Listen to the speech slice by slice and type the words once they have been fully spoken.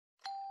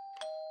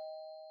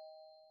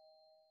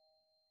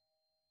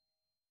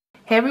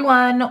Hey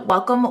everyone,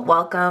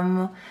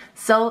 welcome.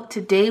 So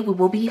today we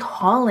will be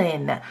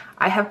hauling.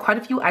 I have quite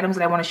a few items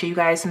that I want to show you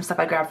guys. Some stuff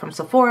I grabbed from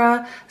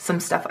Sephora, some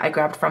stuff I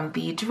grabbed from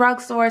the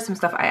drugstore, some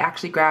stuff I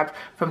actually grabbed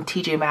from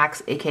TJ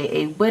Maxx,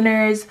 aka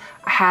Winners.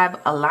 I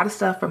have a lot of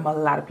stuff from a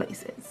lot of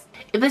places.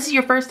 If this is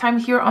your first time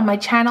here on my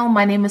channel,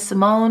 my name is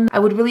Simone. I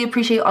would really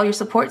appreciate all your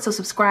support, so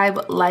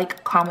subscribe,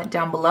 like, comment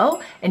down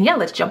below, and yeah,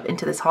 let's jump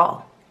into this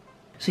haul.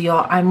 So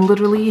y'all, I'm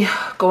literally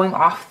going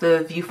off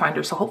the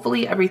viewfinder, so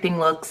hopefully everything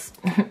looks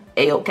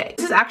a-okay.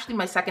 This is actually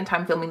my second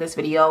time filming this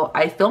video.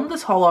 I filmed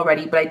this haul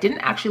already, but I didn't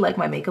actually like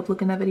my makeup look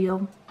in that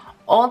video.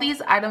 All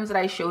these items that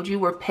I showed you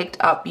were picked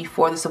up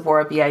before the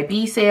Sephora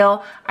VIB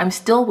sale. I'm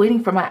still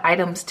waiting for my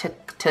items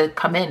to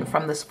come in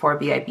from the Sephora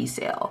VIB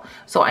sale.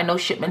 So I know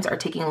shipments are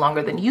taking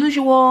longer than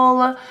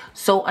usual.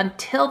 So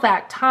until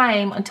that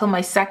time, until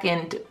my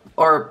second,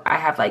 or I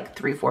have like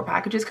 3-4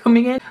 packages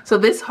coming in. So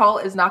this haul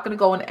is not gonna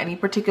go in any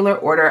particular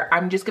order.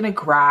 I'm just gonna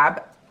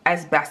grab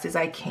as best as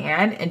I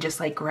can and just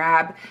like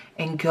grab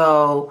and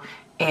go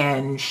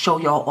and show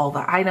y'all all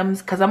the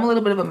items because I'm a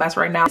little bit of a mess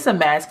right now. It's a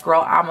mess,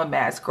 girl. I'm a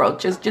mess, girl.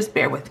 Just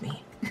bear with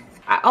me.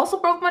 I also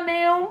broke my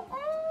nail.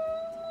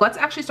 Let's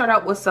actually start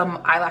out with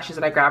some eyelashes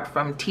that I grabbed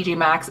from TJ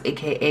Maxx,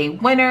 aka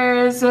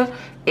Winners,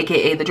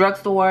 aka the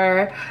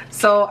drugstore.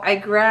 So I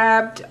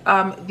grabbed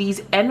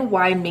these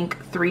NY Mink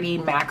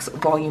 3D Max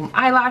Volume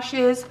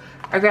eyelashes.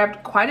 I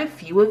grabbed quite a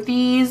few of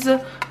these.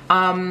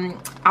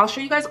 I'll show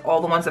you guys all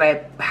the ones that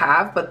I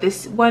have, but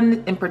this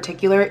one in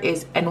particular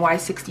is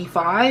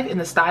NY65 in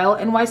the style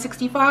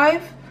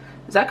NY65.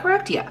 Is that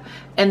correct? Yeah.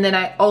 And then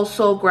I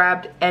also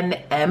grabbed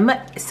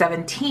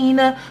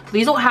NM17. So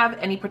these don't have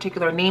any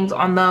particular names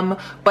on them,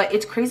 but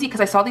it's crazy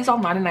because I saw these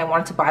online and I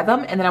wanted to buy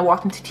them, and then I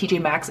walked into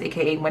TJ Maxx,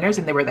 aka Winners,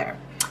 and they were there.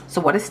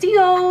 So what a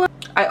steal.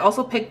 I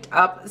also picked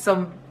up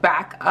some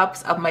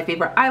backups of my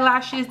favorite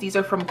eyelashes. These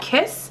are from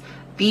Kiss.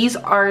 These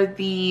are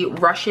the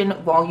Russian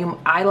volume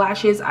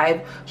eyelashes.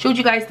 I've showed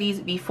you guys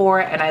these before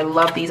and I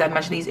love these. I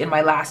mentioned these in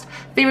my last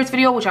favorites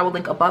video, which I will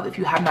link above if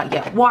you have not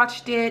yet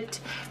watched it.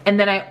 And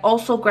then I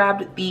also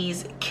grabbed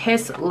these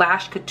Kiss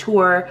Lash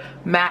Couture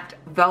matte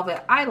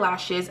velvet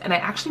eyelashes, and I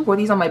actually wore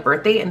these on my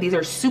birthday, and these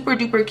are super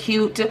duper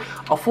cute,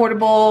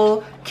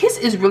 affordable. Kiss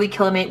is really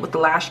killing it with the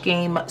lash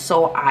game,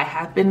 so I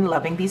have been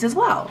loving these as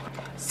well.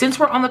 Since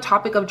we're on the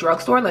topic of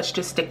drugstore, let's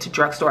just stick to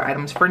drugstore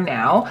items for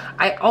now.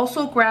 I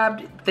also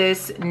grabbed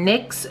this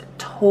NYX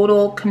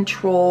Total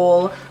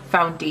Control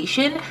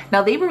foundation.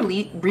 Now they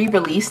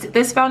re-released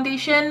this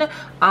foundation.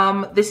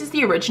 This is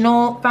the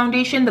original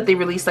foundation that they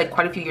released like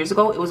quite a few years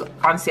ago. It was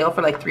on sale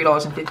for like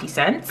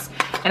 $3.50,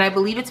 and I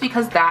believe it's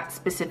because that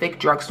specific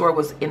drugstore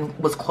was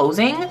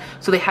closing,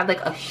 so they had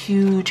like a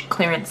huge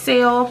clearance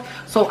sale.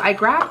 So I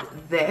grabbed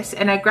this,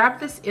 and I grabbed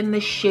this in the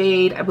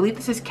shade, I believe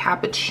this is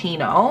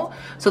Cappuccino.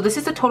 So this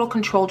is the Total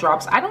Control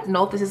drops. I don't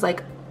know if this is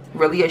like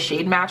really a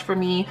shade match for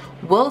me.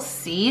 We'll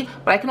see,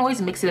 but I can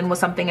always mix it in with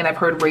something, and I've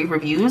heard rave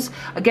reviews.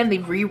 Again, they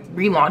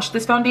relaunched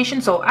this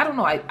foundation, so I don't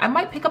know. I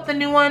might pick up the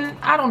new one.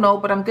 I don't know,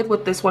 but I'm good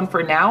with this one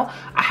for now.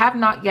 I have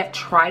not yet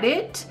tried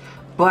it,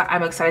 but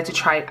I'm excited to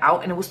try it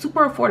out, and it was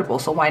super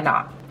affordable, so why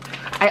not?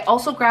 I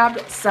also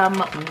grabbed some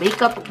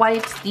makeup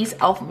wipes. These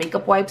e.l.f.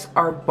 makeup wipes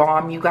are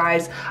bomb, you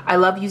guys. I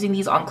love using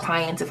these on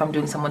clients if I'm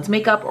doing someone's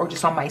makeup or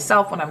just on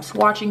myself when I'm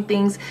swatching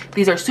things.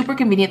 These are super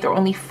convenient. They're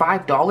only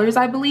 $5,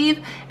 I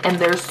believe, and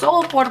they're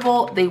so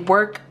affordable. They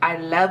work. I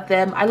love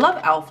them. I love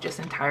e.l.f. just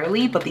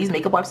entirely, but these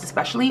makeup wipes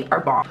especially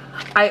are bomb.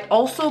 I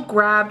also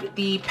grabbed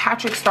the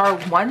Patrick Star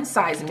one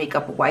size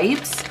makeup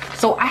wipes.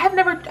 So I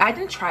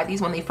didn't try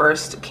these when they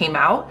first came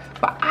out,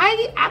 but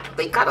I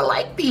actually kind of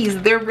like these.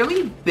 They're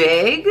really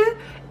big,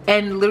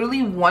 and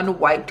literally one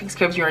wipe takes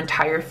care of your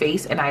entire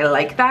face, and I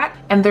like that.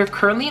 And they're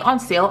currently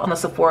on sale on the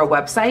Sephora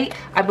website.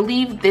 I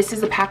believe this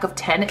is a pack of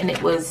 10 and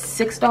it was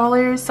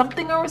 $6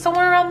 something or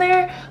somewhere around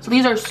there. So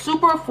these are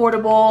super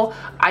affordable.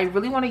 I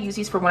really want to use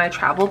these for when I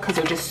travel because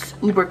they're just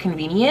uber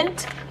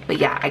convenient. But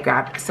yeah, I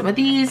grabbed some of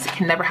these.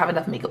 Can never have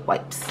enough makeup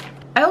wipes.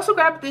 I also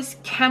grabbed this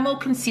camo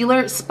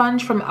concealer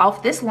sponge from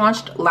e.l.f. This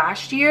launched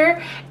last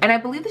year, and I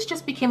believe this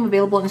just became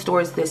available in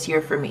stores this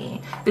year for me.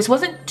 This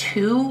wasn't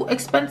too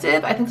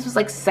expensive. I think this was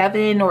like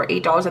 $7 or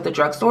 $8 at the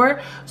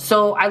drugstore.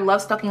 So I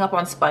love stocking up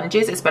on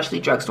sponges, especially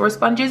drugstore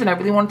sponges, and I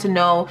really wanted to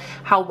know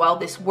how well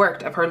this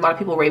worked. I've heard a lot of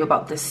people rave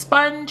about this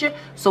sponge,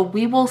 so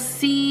we will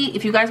see.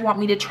 If you guys want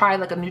me to try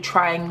like a new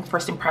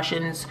first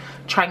impressions,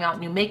 trying out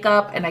new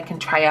makeup, and I can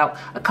try out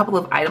a couple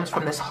of items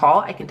from this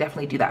haul, I can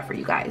definitely do that for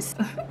you guys.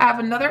 I have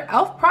another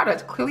e.l.f.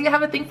 product. Clearly I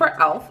have a thing for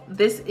e.l.f.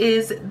 This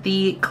is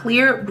the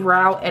Clear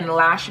Brow and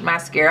Lash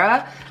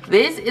Mascara.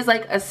 This is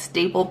like a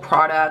staple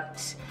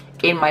product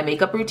in my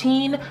makeup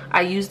routine.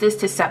 I use this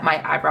to set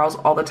my eyebrows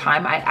all the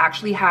time. I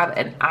actually have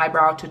an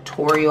eyebrow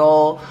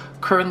tutorial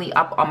currently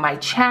up on my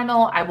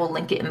channel. I will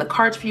link it in the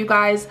cards for you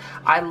guys.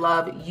 I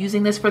love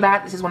using this for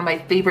that. This is one of my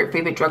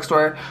favorite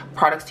drugstore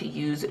products to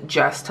use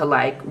just to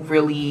like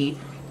really,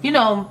 you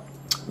know,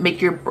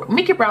 make your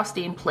brow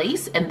stay in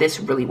place, and this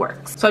really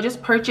works. So I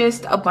just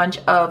purchased a bunch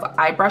of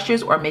eye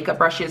brushes or makeup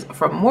brushes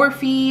from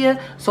Morphe,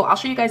 so I'll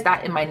show you guys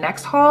that in my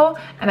next haul.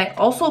 And I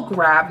also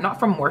grabbed, not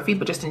from Morphe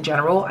but just in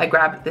general, I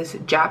grabbed this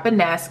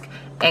Japanese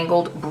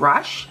angled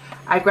brush.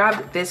 I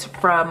grabbed this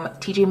from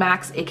TJ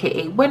Maxx,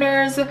 aka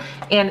Winners,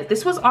 and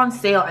this was on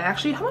sale. And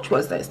actually, how much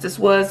was this? This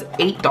was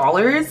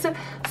 $8,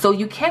 so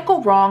you can't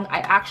go wrong. I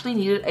actually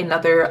needed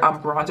another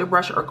bronzer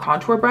brush or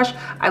contour brush.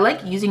 I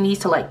like using these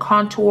to like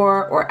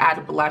contour or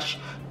add blush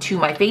to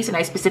my face, and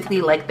I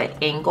specifically like the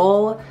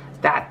angle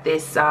that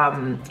this,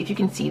 if you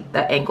can see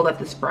the angle that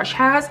this brush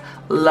has,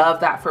 love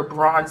that for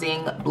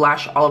bronzing,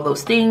 blush, all of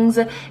those things.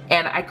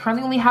 And I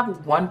currently only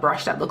have one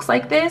brush that looks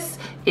like this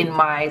in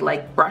my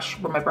like brush,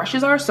 where my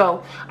brushes are.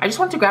 So I just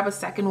wanted to grab a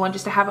second one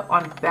just to have it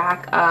on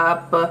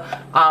backup.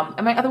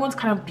 And my other one's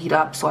kind of beat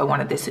up, so I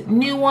wanted this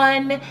new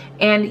one.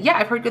 And yeah,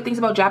 I've heard good things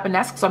about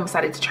Japanese, so I'm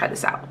excited to try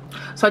this out.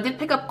 So I did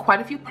pick up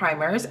quite a few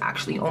primers,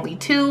 actually only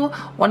two.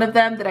 One of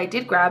them that I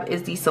did grab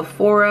is the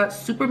Sephora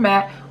Super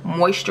Matte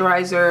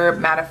Moisturizer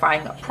Mattifying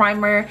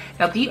Primer.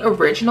 Now the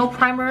original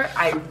primer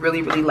I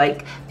really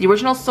like. The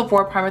original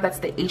Sephora primer, that's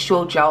the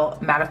H2O Gel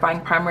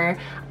Mattifying Primer.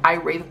 I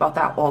rave about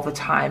that all the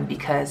time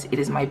because it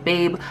is my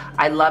babe.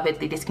 I love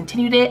it. They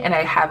discontinued it and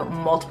I have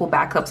multiple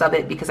backups of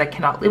it because I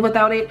cannot live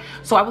without it.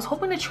 So I was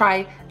hoping to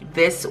try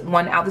this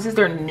one out. This is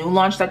their new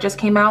launch that just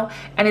came out,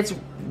 and it's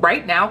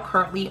right now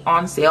currently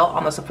on sale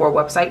on the Sephora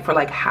website for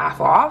like half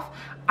off.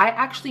 I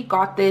actually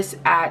got this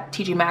at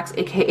TJ Maxx,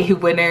 aka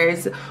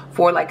Winners,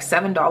 for like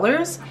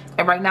 $7,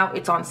 and right now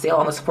it's on sale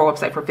on the Sephora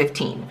website for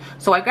 $15.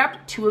 So I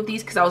grabbed two of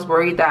these because I was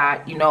worried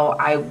that, you know,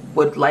 I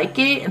would like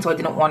it, and so I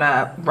didn't want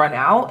to run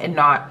out and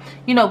not,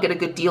 you know, get a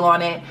good deal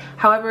on it.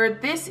 However,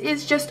 this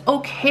is just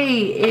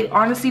okay. It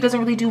honestly doesn't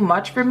really do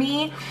much for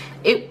me.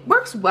 It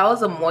works well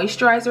as a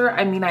moisturizer.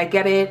 I mean, I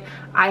get it.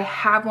 I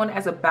have one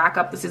as a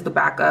backup. This is the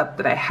backup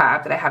that I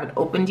have that I haven't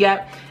opened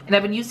yet. And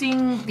I've been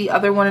using the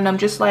other one and I'm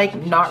just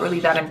like not really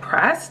that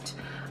impressed.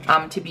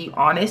 To be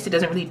honest, it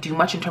doesn't really do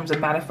much in terms of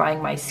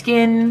mattifying my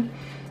skin.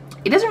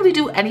 It doesn't really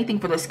do anything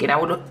for the skin. I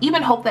would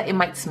even hope that it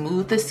might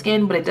smooth the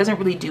skin, but it doesn't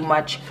really do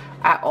much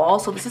at all.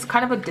 So this is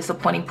kind of a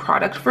disappointing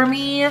product for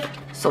me.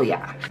 So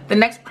yeah. The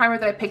next primer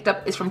that I picked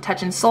up is from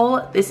Touch in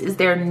Sol. This is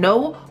their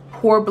No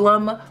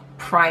Problem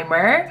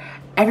Primer.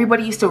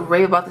 Everybody used to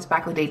rave about this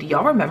back in the day. Do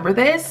y'all remember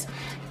this?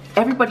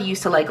 Everybody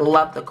used to like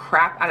love the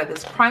crap out of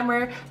this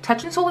primer.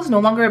 Touch in Sol is no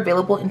longer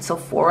available in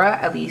Sephora,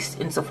 at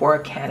least in Sephora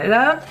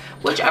Canada,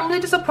 which I'm really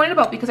disappointed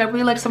about because I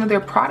really like some of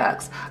their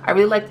products. I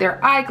really like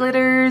their eye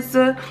glitters.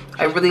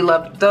 I really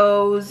loved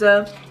those.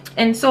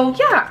 And so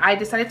yeah, I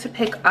decided to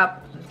pick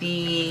up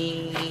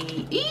the,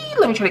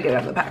 let me try to get it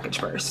out of the package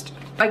first.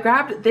 I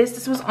grabbed this.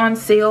 This was on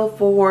sale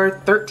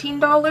for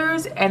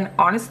 $13, and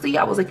honestly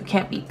I was like, you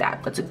can't beat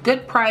that. That's a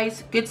good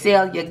price, good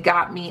sale, you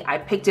got me. I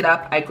picked it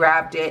up, I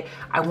grabbed it.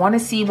 I want to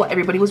see what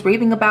everybody was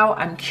raving about.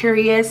 I'm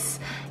curious,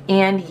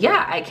 and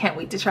yeah, I can't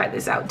wait to try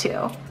this out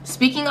too.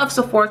 Speaking of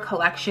Sephora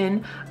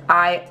collection,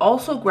 I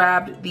also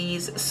grabbed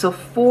these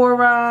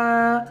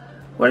Sephora,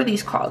 what are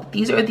these called?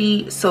 These are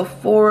the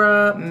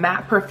Sephora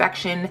Matte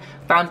Perfection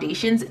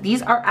foundations.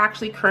 These are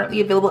actually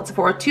currently available at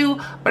Sephora too,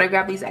 but I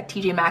grabbed these at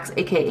TJ Maxx,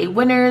 aka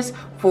Winners,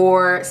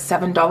 for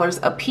 $7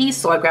 a piece.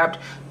 So I grabbed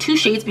two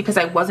shades because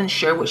I wasn't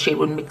sure what shade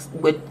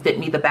would fit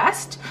me the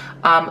best.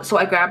 So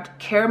I grabbed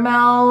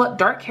caramel,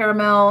 dark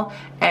caramel,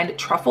 and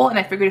truffle, and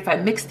I figured if I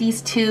mixed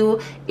these two,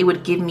 it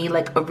would give me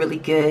like a really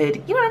good,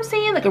 you know what I'm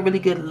saying, like a really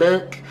good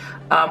look,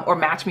 or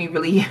match me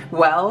really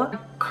well.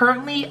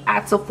 Currently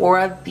at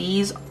Sephora,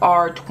 these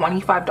are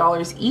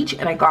 $25 each,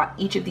 and I got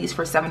each of these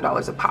for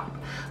 $7 a pop.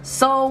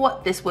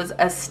 So this was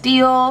a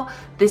steal.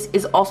 This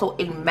is also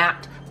a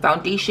matte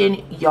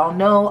foundation. Y'all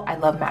know I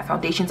love matte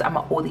foundations. I'm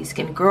an oily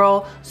skin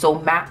girl, so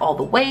matte all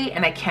the way,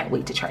 and I can't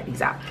wait to try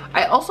these out.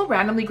 I also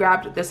randomly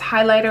grabbed this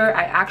highlighter.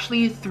 I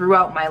actually threw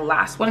out my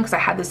last one because I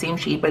had the same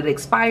shade but it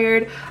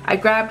expired. I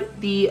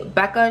grabbed the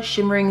Becca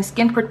Shimmering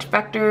Skin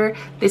Perfector.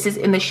 This is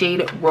in the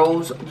shade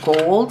Rose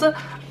Gold.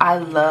 I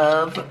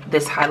love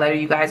this highlighter,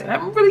 you guys, and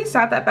I'm really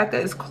sad that Becca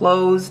is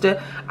closed.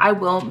 I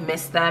will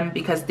miss them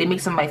because they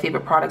make some of my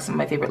favorite products, some of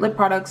my favorite lip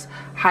products,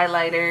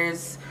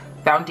 highlighters,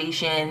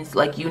 foundations,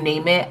 like you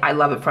name it. I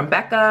love it from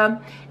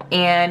Becca.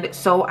 And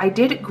so I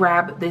did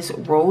grab this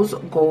Rose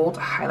Gold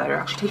highlighter.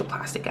 I'll actually take the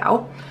plastic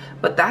out,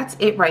 but that's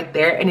it right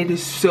there, and it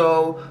is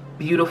so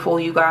beautiful,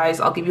 you guys.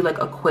 I'll give you like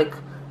a quick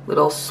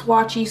little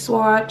swatchy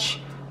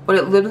swatch, but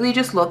it literally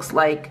just looks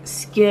like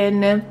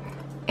skin,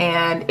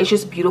 and it's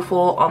just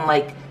beautiful on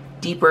like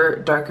deeper,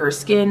 darker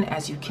skin.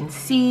 As you can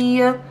see,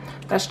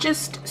 that's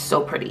just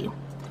so pretty.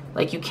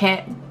 Like, you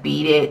can't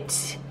beat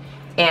it.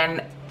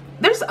 And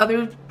there's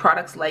other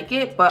products like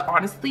it, but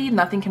honestly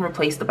nothing can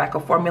replace the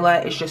Becca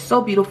formula. It's just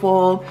so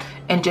beautiful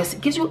and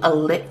just gives you a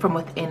lit from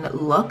within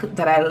look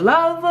that I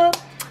love.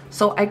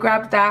 So I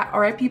grabbed that.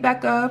 RIP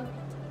Becca.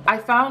 I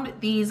found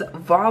these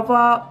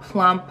Vava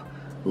Plump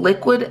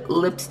liquid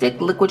lipstick,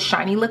 liquid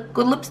shiny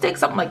liquid lipstick,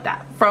 something like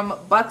that, from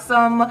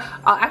Buxom.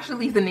 I'll actually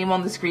leave the name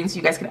on the screen so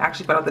you guys can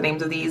actually find out the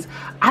names of these.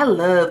 I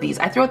love these.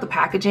 I threw out the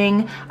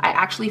packaging. I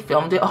actually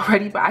filmed it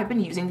already, but I've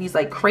been using these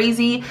like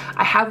crazy.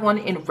 I have one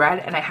in red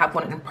and I have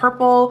one in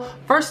purple.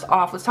 First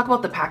off, let's talk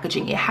about the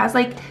packaging. It has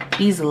like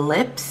these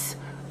lips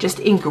just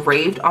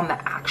engraved on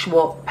the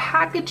actual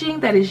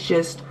packaging that is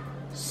just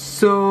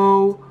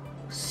so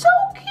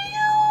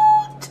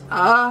cute.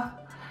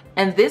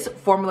 And this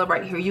formula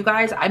right here, you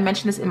guys, I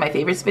mentioned this in my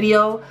favorites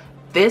video.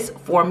 This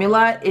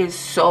formula is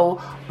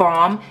so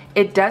bomb.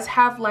 It does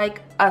have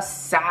like a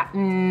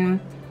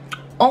satin,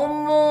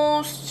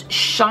 almost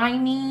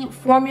shiny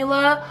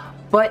formula,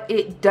 but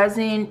it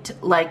doesn't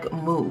like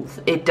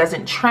move. It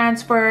doesn't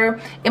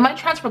transfer. It might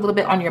transfer a little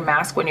bit on your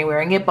mask when you're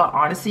wearing it, but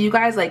honestly, you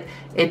guys, like,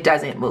 it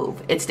doesn't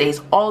move. It stays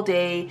all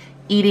day,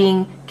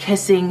 eating,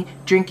 kissing,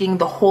 drinking,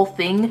 the whole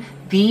thing.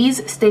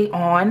 These stay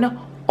on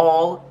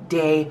all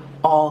day,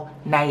 all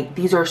night.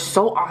 These are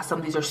so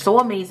awesome. These are so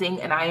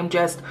amazing, and I am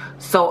just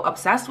so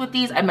obsessed with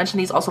these. I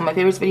mentioned these also in my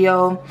favorites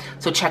video,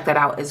 so check that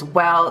out as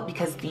well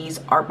because these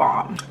are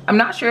bomb. I'm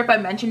not sure if I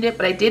mentioned it,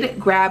 but I did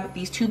grab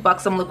these two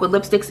Buxom liquid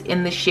lipsticks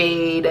in the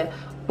shade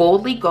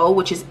Boldly Go,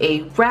 which is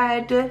a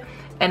red,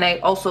 and I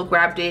also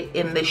grabbed it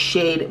in the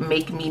shade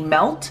Make Me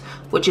Melt,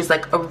 which is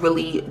like a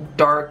really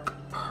dark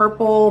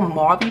purple,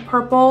 mauvey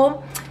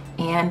purple.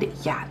 And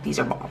yeah, these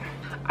are bomb.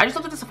 I just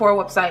looked at the Sephora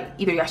website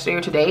either yesterday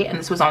or today, and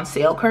this was on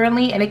sale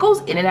currently, and it goes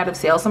in and out of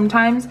sale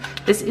sometimes.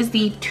 This is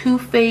the Too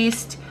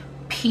Faced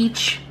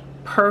Peach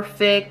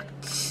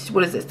Perfect,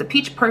 what is this? The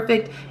Peach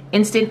Perfect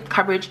Instant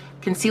Coverage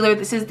Concealer.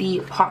 This is the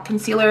pot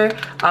concealer.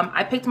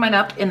 I picked mine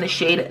up in the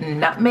shade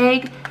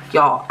Nutmeg.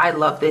 Y'all, I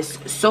love this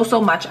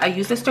so much. I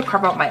use this to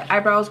cover up my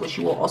eyebrows, which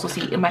you will also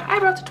see in my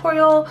eyebrow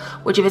tutorial,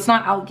 which if it's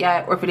not out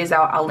yet, or if it is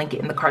out, I'll link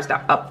it in the cards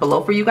down up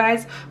below for you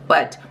guys.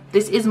 But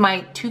this is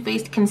my Too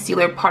Faced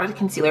concealer, potted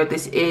concealer.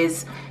 This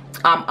is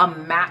a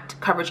matte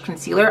coverage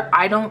concealer.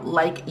 I don't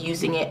like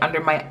using it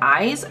under my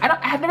eyes. I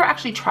have never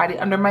actually tried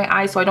it under my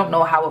eyes, so I don't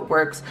know how it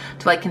works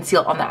to like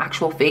conceal on the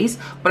actual face,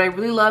 but I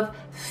really love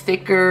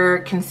thicker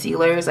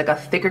concealers, like a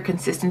thicker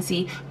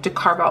consistency to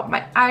carve out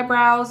my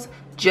eyebrows,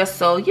 just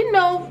so you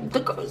know the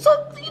girls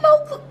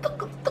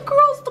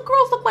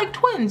look like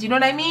twins, you know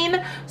what I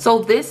mean? So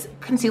this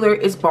concealer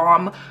is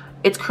bomb.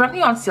 It's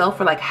currently on sale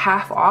for like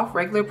half off.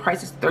 Regular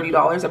price is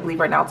 $30. I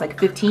believe right now it's like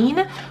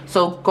 $15.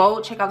 So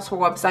go check out the store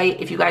website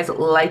if you guys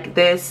like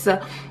this.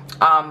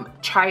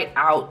 Try it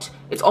out.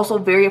 It's also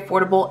very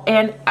affordable,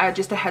 and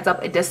just a heads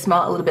up, it does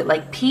smell a little bit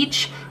like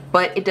peach,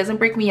 but it doesn't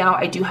break me out.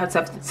 I do have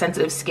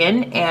sensitive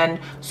skin, and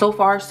so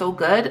far so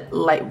good.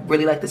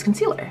 Really like this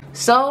concealer.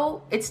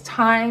 So it's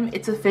time,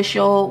 it's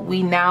official.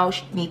 We now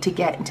need to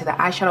get into the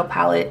eyeshadow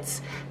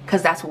palettes,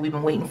 because that's what we've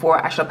been waiting for.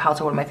 Eyeshadow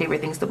palettes are one of my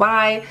favorite things to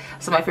buy,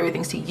 some of my favorite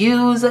things to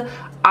use.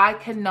 I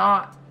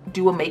cannot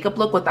do a makeup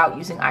look without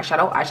using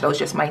eyeshadow. Eyeshadow is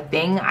just my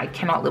thing. I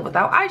cannot live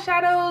without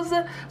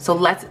eyeshadows. So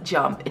let's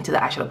jump into the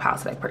eyeshadow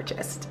palettes that I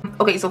purchased.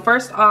 Okay, so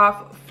first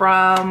off,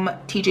 from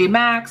TJ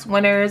Maxx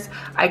Winners,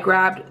 I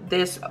grabbed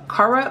this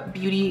Cara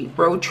Beauty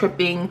Road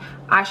Tripping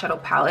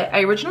eyeshadow palette.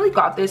 I originally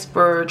got this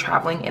for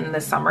traveling in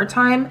the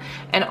summertime,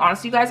 and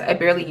honestly, you guys, I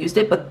barely used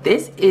it, but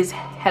this is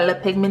hella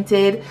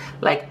pigmented,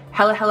 like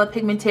hella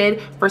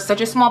pigmented. For such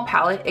a small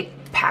palette,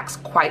 it packs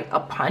quite a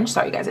punch.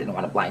 Sorry guys, I didn't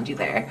want to blind you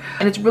there.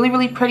 And it's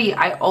really pretty.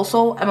 I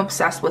also am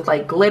obsessed with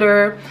like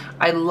glitter.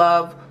 I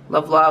love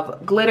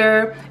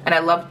glitter, and I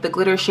love the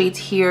glitter shades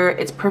here.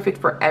 It's perfect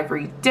for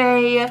every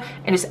day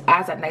and just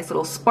adds that nice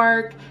little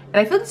spark. And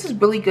I feel this is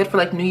really good for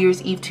like New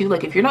Year's Eve too.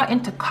 Like if you're not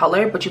into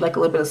color but you like a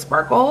little bit of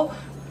sparkle,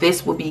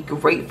 this will be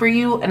great for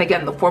you. And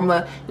again, the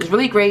formula is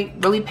really great,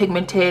 really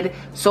pigmented.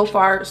 So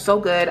far so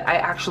good. I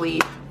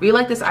actually really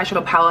like this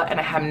eyeshadow palette, and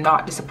I am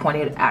not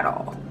disappointed at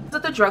all.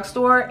 At the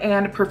drugstore,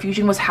 and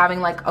Profusion was having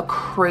like a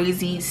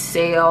crazy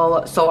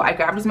sale, so I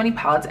grabbed as many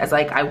palettes as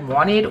like I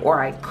wanted or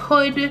I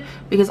could,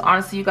 because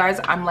honestly, you guys,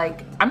 I'm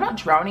not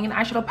drowning in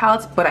eyeshadow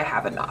palettes, but I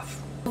have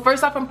enough.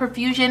 First off, from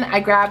Profusion,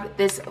 I grabbed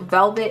this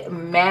Velvet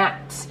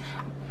Matte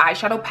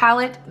eyeshadow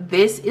palette.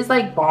 This is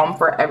like bomb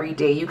for every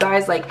day, you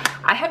guys. Like,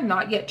 I have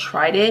not yet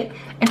tried it,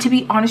 and to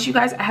be honest, you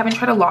guys, I haven't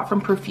tried a lot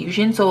from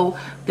Profusion, so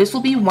this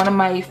will be one of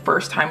my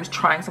first times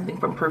trying something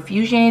from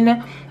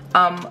Profusion.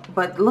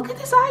 But look at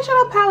this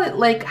eyeshadow palette.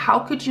 Like, how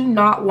could you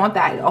not want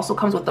that? It also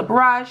comes with a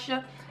brush,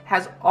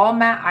 has all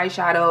matte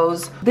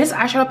eyeshadows. This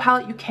eyeshadow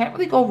palette, you can't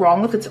really go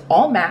wrong with. It's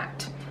all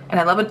matte, and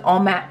I love an all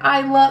matte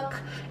eye look.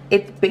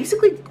 It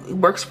basically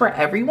works for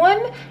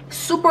everyone.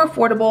 Super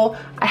affordable.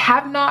 I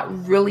have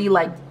not really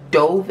like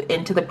dove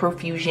into the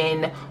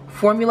Profusion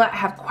formula. I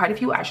have quite a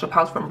few eyeshadow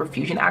palettes from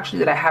Profusion actually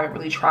that I haven't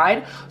really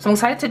tried. So I'm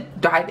excited to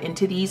dive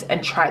into these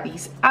and try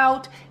these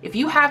out. If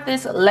you have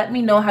this, let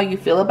me know how you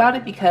feel about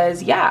it,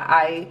 because yeah,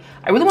 I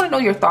really want to know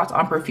your thoughts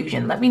on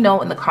Profusion. Let me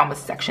know in the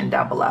comments section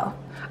down below.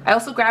 I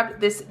also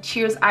grabbed this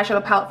Cheers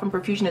eyeshadow palette from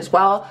Profusion as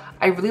well.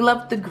 I really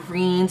love the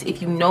greens.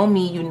 If you know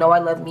me, you know I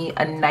love me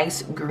a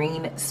nice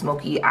green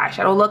smoky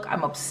eyeshadow look.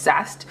 I'm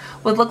obsessed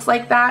with looks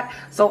like that.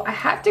 So I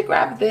had to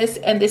grab this,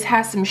 and this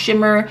has some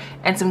shimmer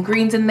and some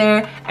greens in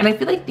there. And I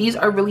feel like these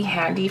are really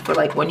handy for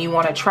like when you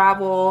want to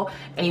travel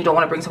and you don't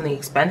want to bring something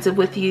expensive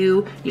with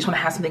you. You just want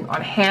to have something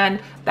on hand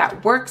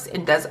that works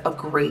and does a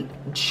great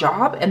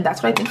job. And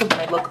that's what I think of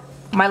when I look.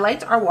 My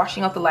lights are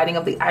washing out the lighting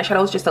of the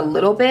eyeshadows just a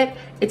little bit.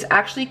 It's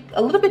actually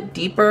a little bit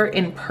deeper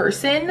in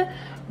person,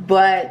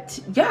 but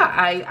yeah,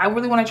 I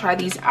really want to try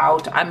these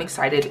out. I'm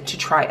excited to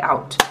try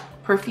out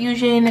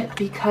Profusion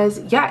because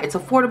yeah, it's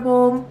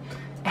affordable.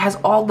 It has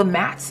all the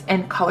mattes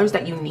and colors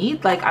that you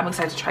need. Like, I'm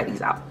excited to try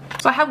these out.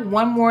 So I have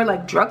one more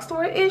like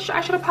drugstore-ish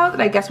eyeshadow palette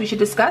that I guess we should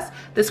discuss.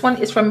 This one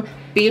is from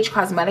BH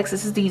Cosmetics.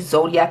 This is the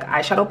Zodiac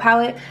eyeshadow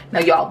palette. Now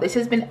y'all, this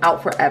has been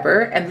out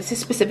forever, and this is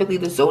specifically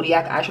the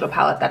Zodiac eyeshadow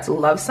palette that's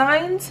Love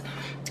Signs.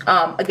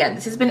 Again,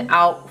 this has been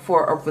out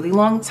for a really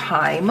long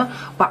time,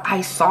 but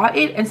I saw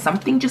it and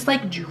something just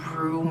like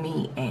drew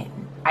me in.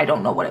 I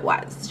don't know what it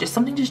was. It's just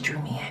something just drew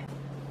me in.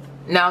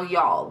 Now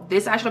y'all,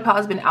 this eyeshadow palette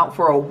has been out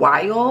for a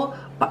while,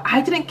 but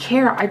I didn't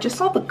care. I just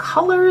saw the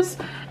colors,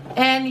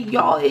 and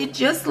y'all, it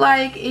just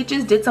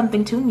did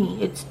something to me.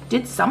 It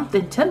did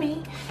something to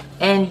me,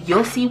 and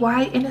you'll see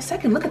why in a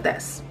second. Look at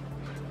this.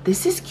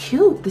 This is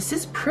cute. This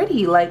is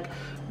pretty. Like,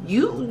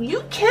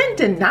 you can't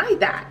deny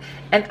that.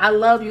 And I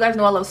love, you guys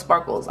know I love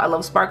sparkles. I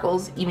love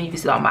sparkles. Even if you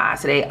see it on my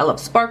eyes today, I love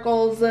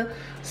sparkles.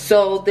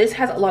 So this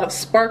has a lot of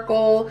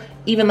sparkle.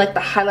 Even like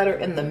the highlighter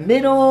in the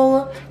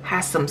middle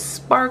has some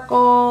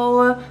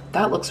sparkle.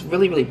 That looks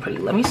really, really pretty.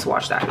 Let me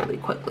swatch that really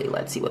quickly.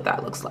 Let's see what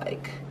that looks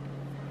like.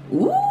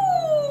 Ooh.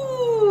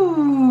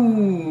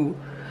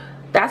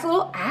 That's a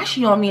little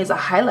ashy on me as a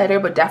highlighter,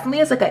 but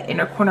definitely as like an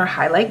inner corner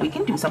highlight. We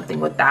can do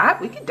something with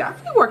that. We can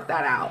definitely work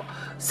that out.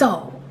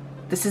 So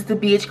this is the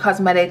BH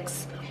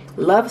Cosmetics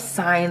Love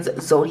Signs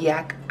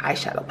Zodiac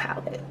eyeshadow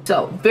palette.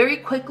 So very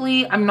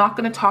quickly, I'm not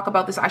going to talk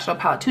about this eyeshadow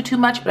palette too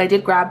much, but I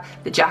did grab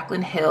the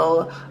Jaclyn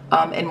Hill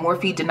and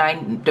Morphe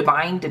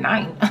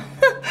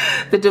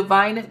the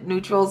Divine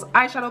Neutrals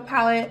eyeshadow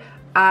palette.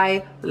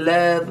 I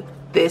love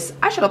this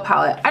eyeshadow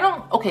palette.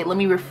 Okay, let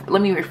me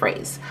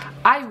rephrase.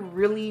 I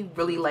really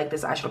like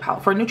this eyeshadow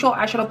palette. For a neutral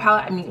eyeshadow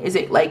palette, I mean, is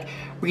it like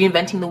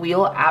reinventing the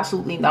wheel?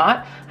 Absolutely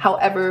not.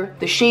 However,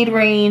 the shade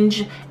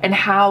range and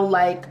how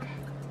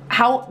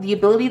the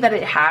ability that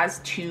it has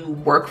to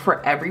work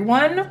for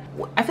everyone,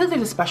 I feel like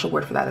there's a special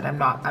word for that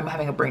I'm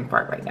having a brain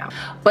fart right now.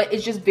 But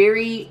it's just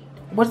very,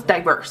 what's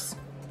diverse?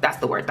 That's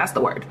the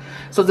word.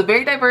 So it's a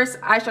very diverse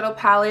eyeshadow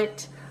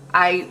palette.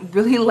 I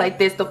really like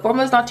this. The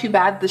formula is not too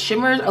bad. The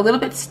shimmers are a little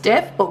bit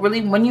stiff, but really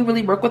when you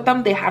really work with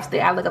them, they add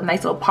like a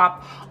nice little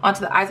pop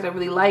onto the eyes that I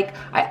really like.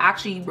 I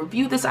actually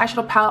reviewed this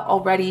eyeshadow palette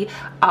already.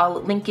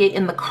 I'll link it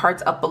in the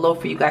cards up below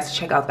for you guys to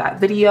check out that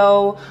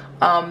video.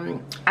 I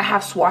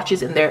have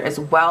swatches in there as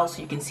well,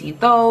 so you can see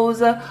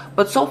those.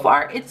 But so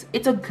far, it's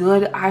a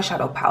good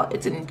eyeshadow palette.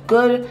 It's a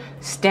good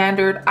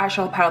standard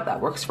eyeshadow palette that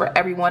works for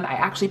everyone. I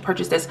actually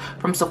purchased this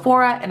from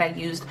Sephora, and I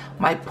used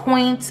my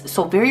points,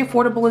 so very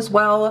affordable as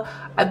well.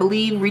 I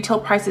believe retail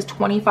price is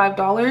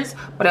 $25,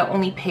 but I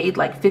only paid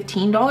like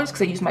 $15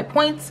 because I used my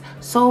points.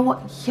 So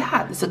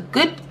yeah, it's a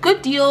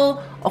good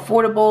deal.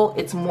 Affordable.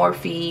 It's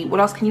Morphe. What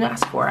else can you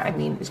ask for? I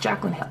mean, it's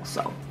Jaclyn Hill,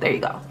 so there you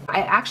go.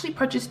 I actually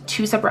purchased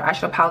two separate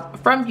eyeshadow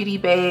palettes from Beauty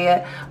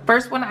Bay.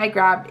 First one I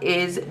grabbed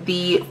is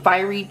the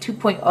Fiery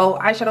 2.0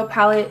 eyeshadow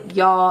palette.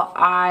 Y'all,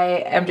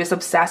 I am just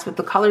obsessed with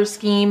the color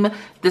scheme.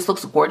 This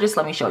looks gorgeous.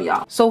 Let me show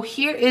y'all. So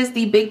here is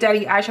the Big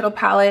Daddy eyeshadow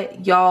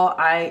palette. Y'all,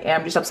 I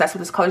am just obsessed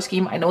with this color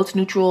scheme. I know it's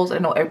neutrals. I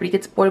know everybody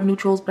gets bored of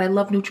neutrals, but I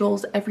love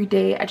neutrals every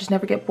day. I just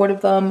never get bored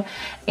of them.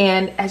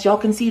 And as y'all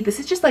can see, this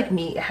is just like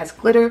me. It has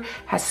glitter,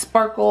 has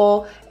sparkle,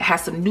 it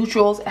has some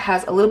neutrals, it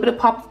has a little bit of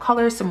pop of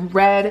color, some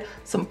red,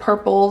 some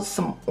purples,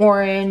 some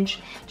orange,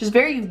 just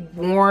very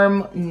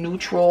warm,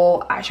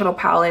 neutral eyeshadow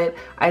palette.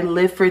 I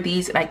live for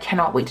these, and I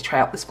cannot wait to try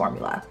out this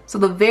formula. So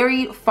the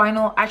very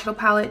final eyeshadow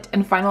palette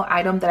and final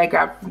item that I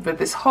grabbed for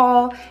this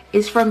haul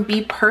is from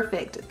Be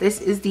Perfect.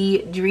 This is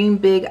the Dream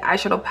Big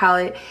eyeshadow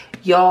palette.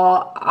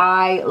 Y'all,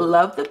 I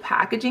love the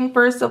packaging.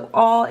 First of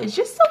all, it's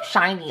just so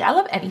shiny. I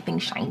love anything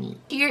shiny.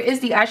 Here is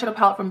the eyeshadow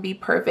palette from Be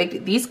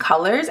Perfect. These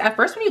colors, at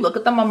first when you look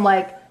at them, I'm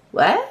like,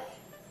 what?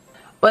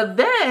 But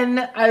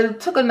then I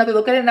took another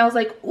look at it and I was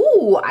like,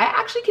 ooh, I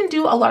actually can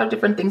do a lot of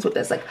different things with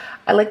this. Like,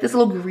 I like this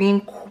little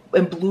green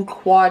and blue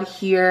quad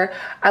here.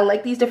 I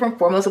like these different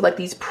formulas of like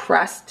these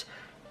pressed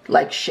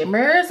like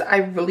shimmers. I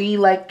really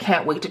like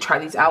can't wait to try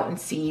these out and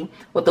see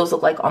what those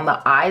look like on the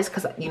eyes,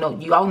 because you know,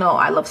 you all know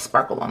I love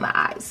sparkle on the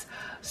eyes.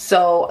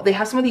 So they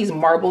have some of these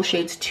marble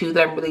shades too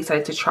that I'm really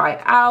excited to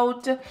try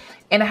out.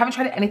 And I haven't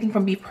tried anything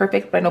from Be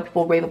Perfect, but I know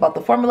people rave about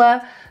the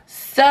formula.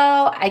 So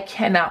I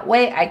cannot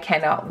wait. I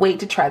cannot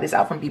wait to try this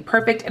out from Be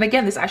Perfect. And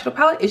again, this eyeshadow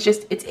palette is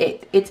just, it's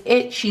it. It's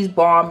it. She's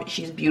bomb.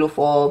 She's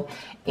beautiful.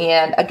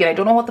 And again, I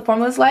don't know what the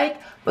formula is like,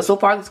 but so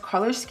far this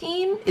color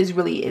scheme is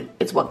really it.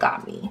 It's what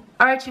got me.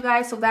 All right, you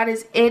guys, so that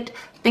is it.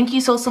 Thank you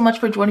so much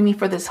for joining me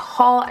for this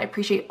haul. I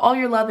appreciate all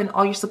your love and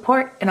all your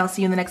support, and I'll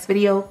see you in the next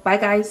video. Bye,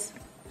 guys.